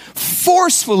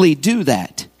 Forcefully do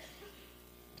that.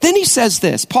 Then he says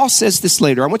this. Paul says this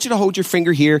later. I want you to hold your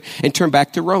finger here and turn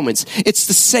back to Romans. It's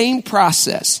the same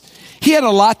process. He had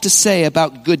a lot to say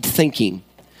about good thinking.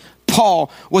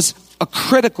 Paul was a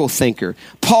critical thinker.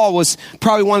 Paul was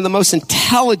probably one of the most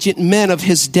intelligent men of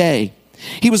his day.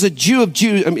 He was a Jew of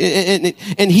Jews,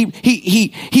 and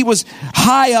he was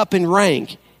high up in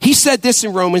rank. He said this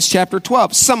in Romans chapter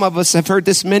 12. Some of us have heard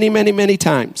this many, many, many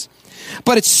times.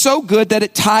 But it's so good that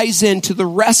it ties into the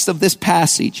rest of this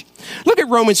passage. Look at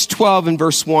Romans 12 and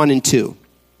verse 1 and 2.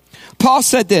 Paul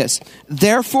said this,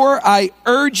 therefore I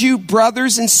urge you,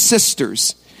 brothers and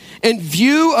sisters, in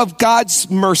view of God's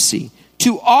mercy,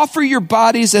 to offer your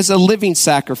bodies as a living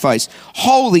sacrifice,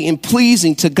 holy and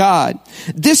pleasing to God.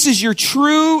 This is your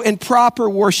true and proper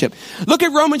worship. Look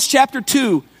at Romans chapter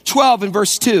 2, 12 and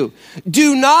verse 2.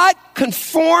 Do not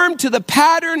conform to the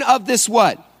pattern of this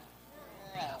what?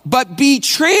 But be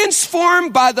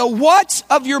transformed by the what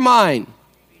of your mind?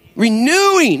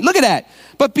 Renewing. Look at that.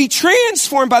 But be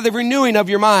transformed by the renewing of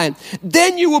your mind.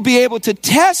 Then you will be able to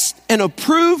test and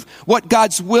approve what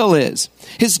God's will is.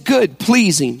 His good,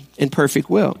 pleasing, and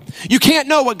perfect will. You can't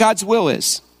know what God's will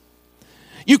is.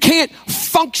 You can't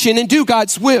function and do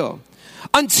God's will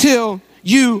until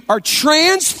you are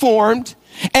transformed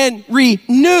and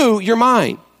renew your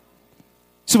mind.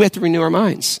 So we have to renew our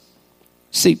minds.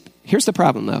 See, here's the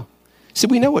problem though. So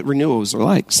we know what renewals are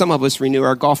like. Some of us renew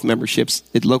our golf memberships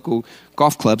at local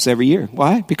golf clubs every year.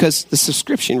 Why? Because the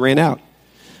subscription ran out.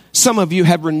 Some of you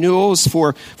have renewals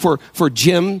for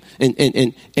gym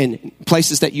and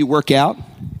places that you work out,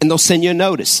 and they'll send you a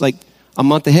notice like a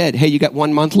month ahead. Hey, you got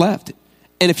 1 month left.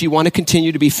 And if you want to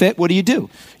continue to be fit, what do?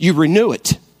 You renew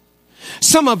it.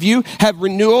 Some of you have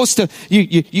renewals to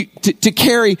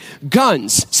carry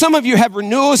guns. Some of you have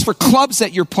renewals for clubs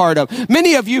that you're part of.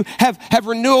 Many of you have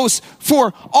renewals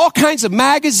for all kinds of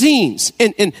magazines.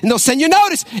 And they'll send you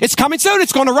notice. It's coming soon.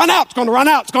 It's going to run out. It's going to run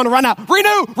out. It's going to run out.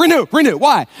 Renew.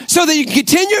 Why? So that you can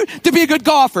continue to be a good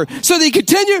golfer. So that you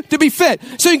continue to be fit.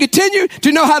 So you can continue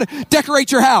to know how to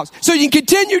decorate your house. So you can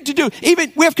continue to do,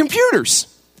 even we have computers.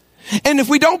 And if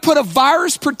we don't put a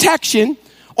virus protection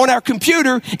on our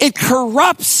computer, it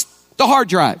corrupts the hard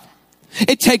drive.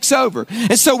 It takes over.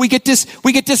 And so we get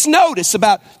this notice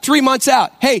about 3 months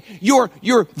out. Hey, your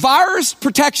virus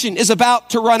protection is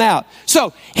about to run out.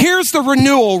 So here's the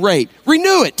renewal rate.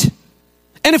 Renew it.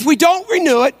 And if we don't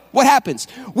renew it, what happens?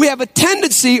 We have a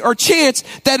tendency or chance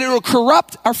that it'll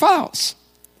corrupt our files.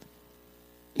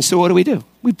 And so what do?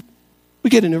 We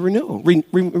get a new renewal. We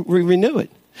renew it.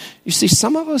 You see,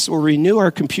 some of us will renew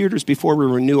our computers before we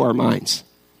renew our minds.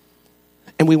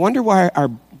 And we wonder why our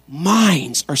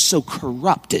minds are so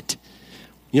corrupted.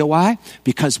 You know why?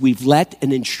 Because we've let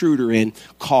an intruder in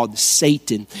called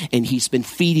Satan, and he's been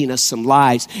feeding us some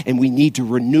lies, and we need to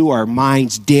renew our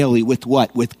minds daily with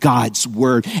what? With God's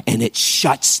word, and it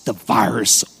shuts the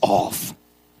virus off.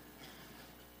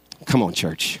 Come on,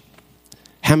 church.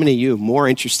 How many of you are more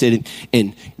interested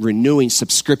in renewing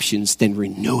subscriptions than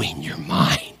renewing your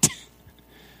mind?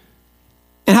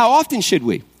 And how often should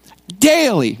we?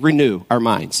 Daily renew our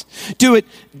minds. Do it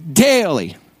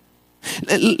daily.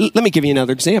 Let me give you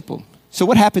another example. So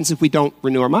what happens if we don't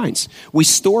renew our minds? We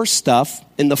store stuff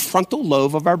in the frontal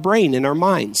lobe of our brain, in our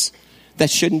minds, that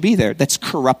shouldn't be there. That's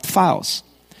corrupt files.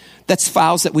 That's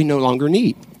files that we no longer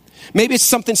need. Maybe it's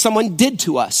something someone did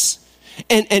to us,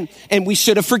 and we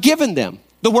should have forgiven them.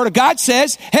 The Word of God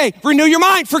says, hey, renew your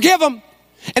mind, forgive them.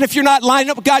 And if you're not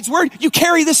lining up with God's Word, you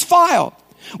carry this file.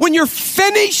 When you're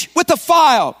finished with the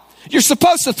file, you're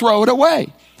supposed to throw it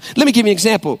away. Let me give you an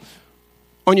example.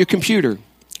 On your computer,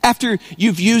 after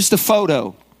you've used a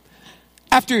photo,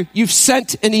 after you've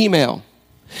sent an email,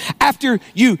 After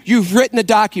you've written a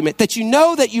document that you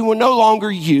know that you will no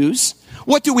longer use,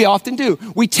 what do we often do?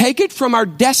 We take it from our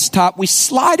desktop, we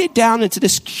slide it down into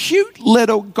this cute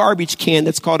little garbage can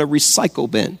that's called a recycle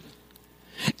bin.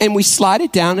 And we slide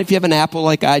it down. If you have an Apple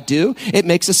like I do, it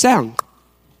makes a sound.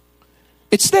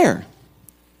 It's there.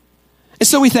 And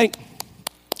so we think,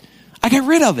 I get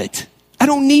rid of it. I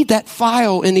don't need that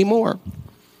file anymore.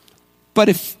 But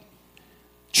if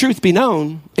truth be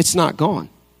known, it's not gone.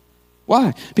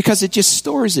 Why? Because it just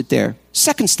stores it there.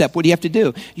 Second step, what do you have to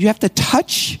do? You have to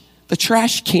touch the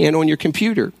trash can on your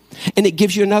computer, and it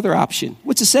gives you another option.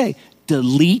 What's it say?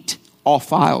 Delete all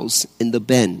files in the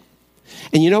bin.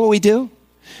 And you know what we do?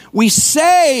 We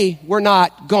say we're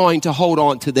not going to hold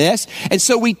on to this, and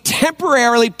so we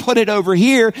temporarily put it over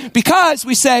here because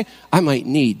we say, I might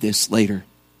need this later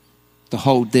to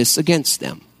hold this against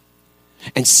them.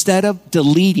 Instead of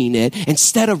deleting it,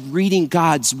 instead of reading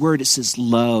God's word, it says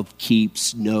love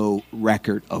keeps no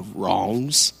record of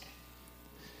wrongs.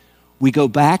 We go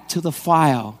back to the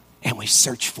file and we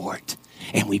search for it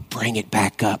and we bring it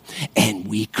back up and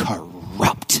we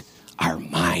corrupt our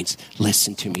minds.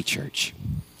 Listen to me, church.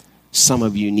 Some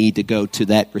of you need to go to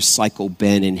that recycle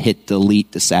bin and hit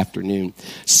delete this afternoon.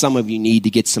 Some of you need to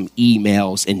get some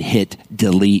emails and hit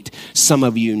delete. Some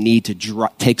of you need to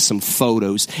take some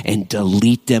photos and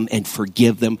delete them and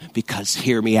forgive them, because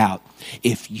hear me out.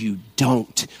 If you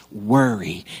don't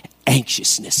worry,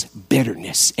 anxiousness,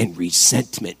 bitterness, and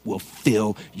resentment will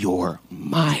fill your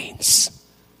minds.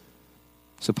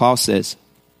 So Paul says,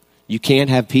 you can't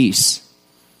have peace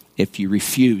if you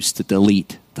refuse to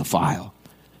delete the file.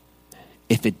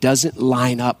 If it doesn't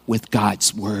line up with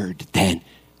God's word, then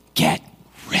get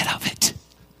rid of it.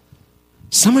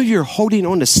 Some of you are holding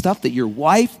on to stuff that your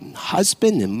wife and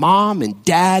husband and mom and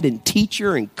dad and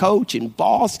teacher and coach and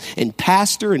boss and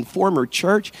pastor and former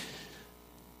church.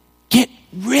 Get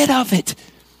rid of it.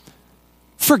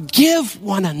 Forgive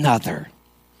one another.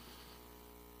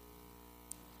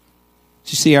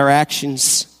 Do you see our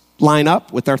actions line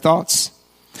up with our thoughts?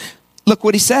 Look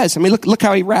what he says. Look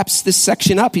how he wraps this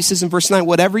section up. He says in verse 9,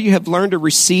 whatever you have learned or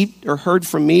received or heard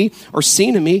from me or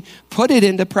seen in me, put it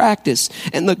into practice,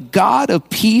 and the God of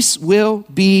peace will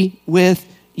be with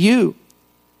you.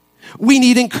 We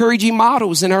need encouraging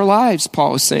models in our lives,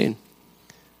 Paul is saying.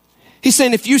 He's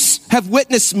saying, if you have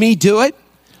witnessed me do it,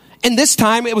 and this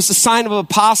time it was the sign of an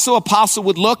apostle. Apostle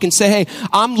would look and say, hey,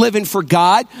 I'm living for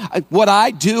God. What I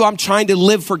do, I'm trying to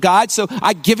live for God. So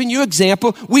I've given you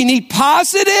example. We need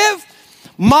positive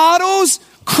models,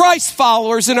 Christ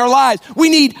followers in our lives. We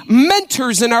need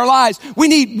mentors in our lives. We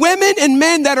need women and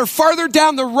men that are farther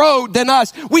down the road than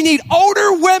us. We need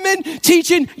older women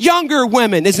teaching younger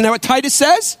women. Isn't that what Titus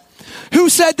says? Who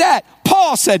said that?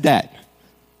 Paul said that.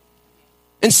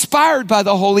 Inspired by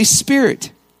the Holy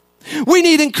Spirit. We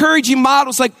need encouraging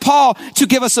models like Paul to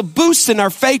give us a boost in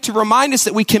our faith, to remind us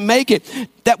that we can make it,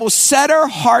 that will set our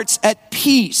hearts at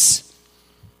peace.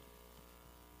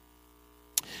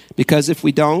 Because if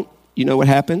we don't, you know what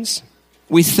happens?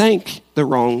 We think the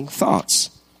wrong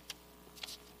thoughts.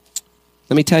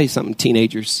 Let me tell you something,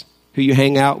 teenagers. Who you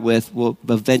hang out with will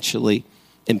eventually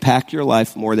impact your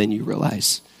life more than you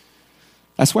realize.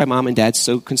 That's why mom and dad's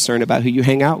so concerned about who you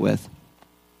hang out with.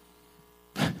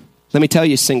 Let me tell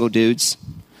you, single dudes,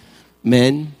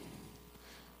 men,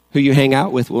 who you hang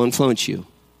out with will influence you.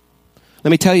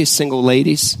 Let me tell you, single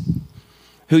ladies,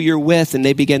 who you're with and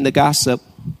they begin to gossip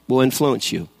will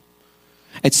influence you.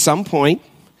 At some point,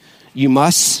 you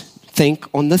must think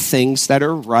on the things that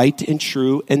are right and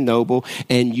true and noble,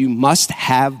 and you must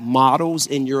have models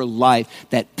in your life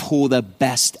that pull the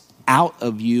best out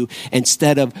of you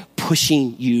instead of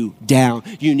pushing you down.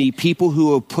 You need people who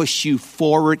will push you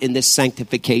forward in this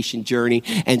sanctification journey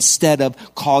instead of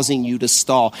causing you to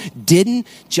stall. Didn't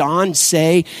John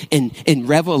say in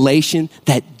Revelation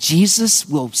that Jesus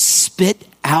will spit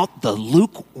out the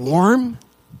lukewarm?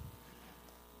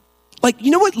 Like,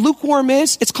 you know what lukewarm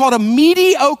is? It's called a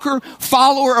mediocre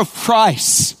follower of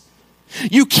Christ.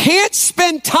 You can't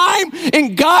spend time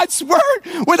in God's word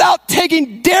without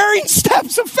taking daring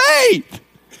steps of faith.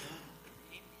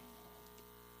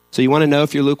 So you want to know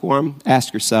if you're lukewarm?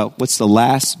 Ask yourself, what's the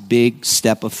last big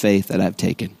step of faith that I've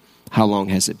taken? How long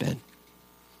has it been?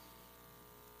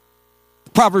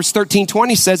 Proverbs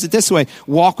 13:20 says it this way,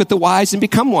 walk with the wise and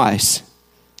become wise.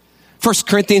 1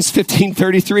 Corinthians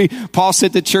 15:33, Paul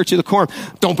said to the church of Corinth,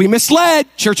 don't be misled,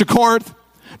 church of Corinth.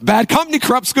 Bad company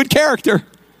corrupts good character.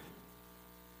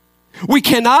 We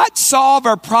cannot solve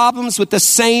our problems with the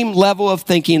same level of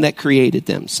thinking that created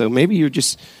them. So maybe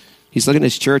he's looking at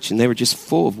his church and they were just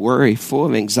full of worry, full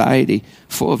of anxiety,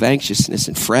 full of anxiousness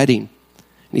and fretting. And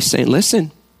he's saying,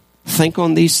 listen, Think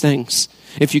on these things.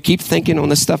 If you keep thinking on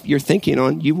the stuff you're thinking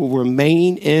on, you will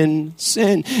remain in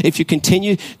sin. If you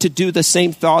continue to do the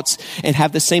same thoughts and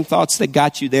have the same thoughts that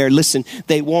got you there, listen,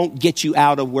 they won't get you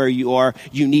out of where you are.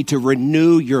 You need to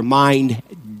renew your mind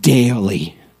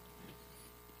daily.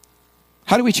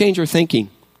 How do we change our thinking?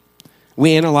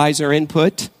 We analyze our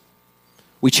input.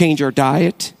 We change our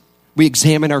diet. We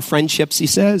examine our friendships, he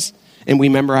says, and we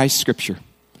memorize scripture.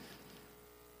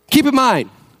 Keep in mind,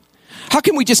 how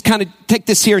can we just kind of take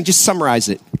this here and just summarize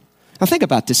it? Now think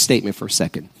about this statement for a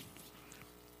second.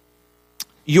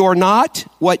 You're not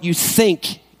what you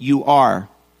think you are,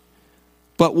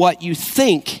 but what you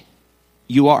think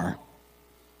you are.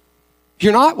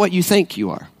 You're not what you think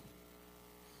you are.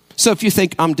 So if you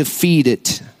think, I'm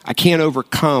defeated, I can't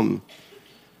overcome,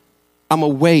 I'm a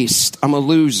waste, I'm a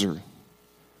loser,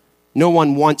 no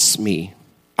one wants me,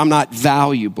 I'm not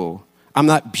valuable, I'm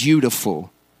not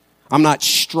beautiful, I'm not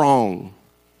strong,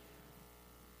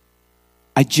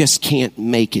 I just can't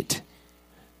make it.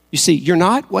 You see, you're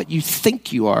not what you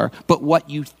think you are, but what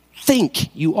you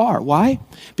think you are. Why?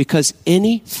 Because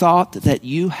any thought that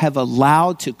you have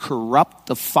allowed to corrupt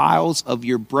the files of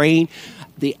your brain,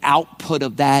 the output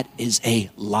of that is a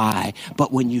lie.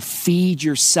 But when you feed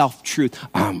yourself truth,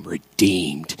 I'm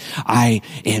redeemed, I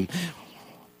am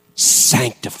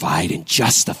sanctified and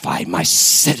justified, my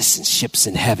citizenship's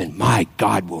in heaven, my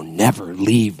God will never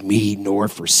leave me nor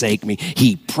forsake me,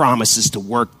 he promises to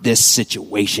work this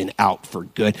situation out for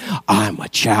good, I'm a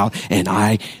child and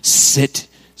I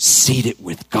seated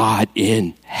with God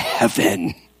in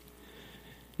heaven.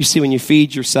 You see, when you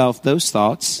feed yourself those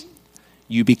thoughts,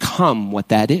 you become what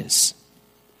that is.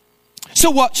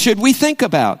 So what should we think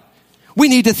about? We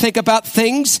need to think about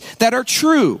things that are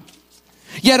true.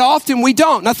 Yet often we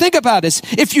don't. Now think about this.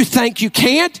 If you think you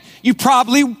can't, you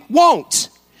probably won't.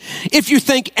 If you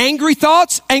think angry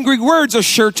thoughts, angry words are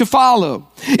sure to follow.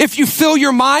 If you fill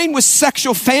your mind with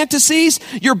sexual fantasies,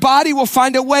 your body will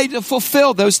find a way to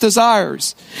fulfill those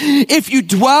desires. If you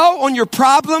dwell on your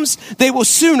problems, they will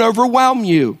soon overwhelm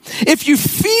you. If you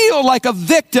feel like a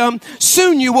victim,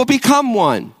 soon you will become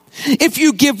one. If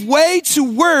you give way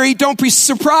to worry, don't be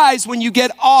surprised when you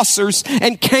get ulcers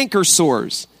and canker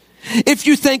sores. If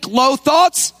you think low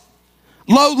thoughts,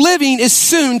 low living is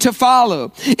soon to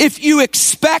follow. If you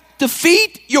expect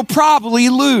defeat, you'll probably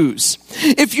lose.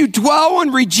 If you dwell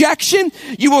on rejection,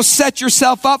 you will set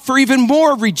yourself up for even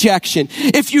more rejection.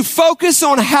 If you focus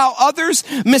on how others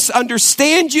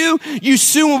misunderstand you, you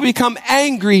soon will become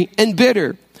angry and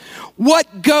bitter.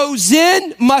 What goes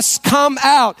in must come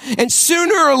out, and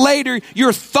sooner or later,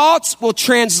 your thoughts will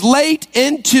translate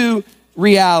into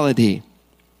reality.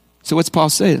 So what's Paul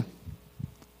saying?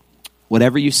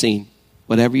 Whatever you've seen,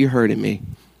 whatever you heard in me,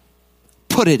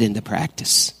 put it into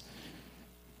practice.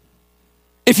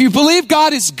 If you believe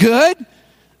God is good,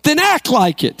 then act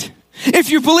like it. If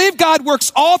you believe God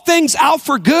works all things out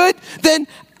for good, then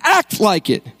act like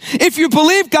it. If you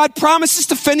believe God promises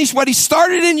to finish what he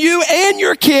started in you and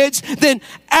your kids, then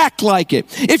act like it.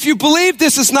 If you believe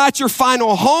this is not your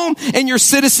final home and your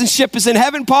citizenship is in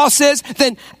heaven, Paul says,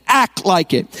 then act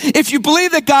like it. If you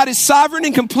believe that God is sovereign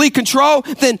and complete control,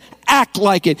 then act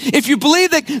like it. If you believe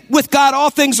that with God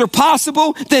all things are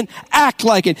possible, then act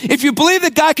like it. If you believe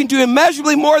that God can do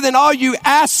immeasurably more than all you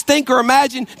ask, think, or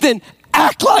imagine, then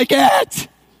act like it.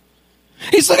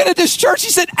 He's looking at this church.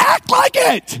 He said, act like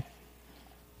it.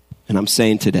 And I'm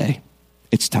saying today,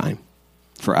 it's time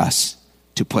for us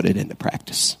to put it into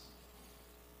practice.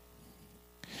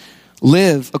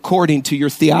 Live according to your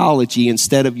theology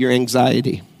instead of your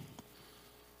anxiety.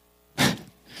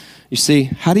 You see,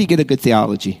 how do you get a good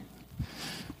theology?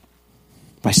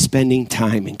 By spending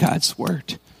time in God's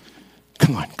word.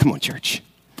 Come on, church.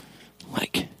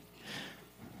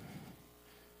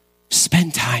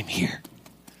 Spend time here.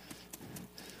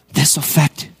 This will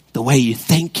affect the way you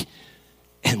think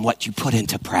and what you put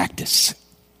into practice.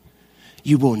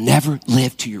 You will never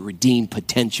live to your redeemed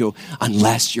potential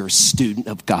unless you're a student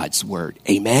of God's word.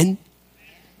 Amen?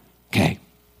 Okay.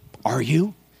 Are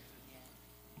you?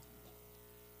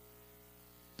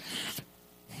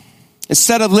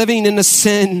 Instead of living in the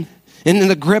sin and in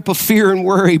the grip of fear and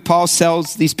worry, Paul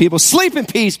tells these people, sleep in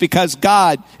peace because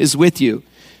God is with you.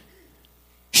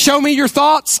 Show me your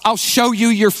thoughts, I'll show you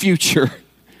your future.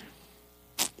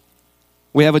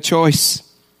 We have a choice.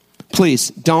 Please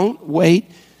don't wait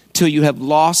till you have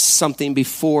lost something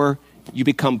before you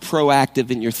become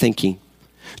proactive in your thinking.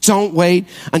 Don't wait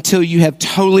until you have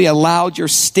totally allowed your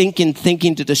stinking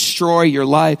thinking to destroy your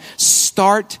life.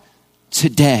 Start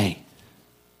today.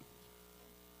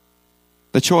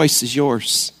 The choice is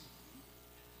yours.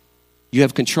 You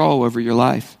have control over your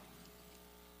life.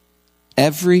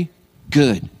 Every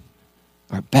good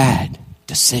or bad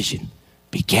decision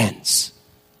begins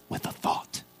with a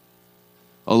thought.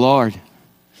 Oh Lord,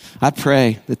 I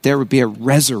pray that there would be a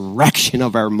resurrection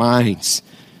of our minds.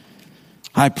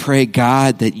 I pray,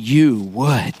 God, that you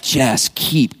would just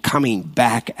keep coming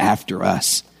back after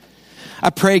us. I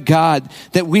pray, God,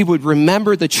 that we would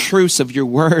remember the truths of your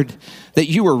word, that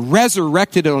you were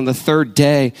resurrected on the third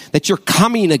day, that you're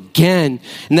coming again,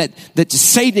 and that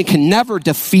Satan can never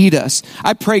defeat us.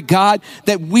 I pray, God,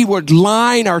 that we would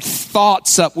line our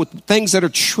thoughts up with things that are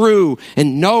true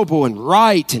and noble and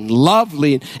right and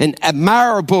lovely and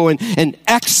admirable and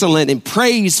excellent and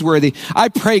praiseworthy. I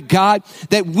pray, God,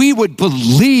 that we would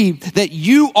believe that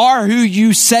you are who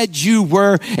you said you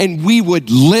were, and we would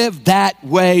live that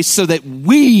way so that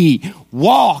we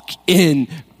walk in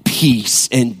peace.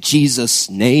 In Jesus'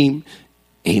 name,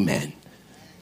 amen.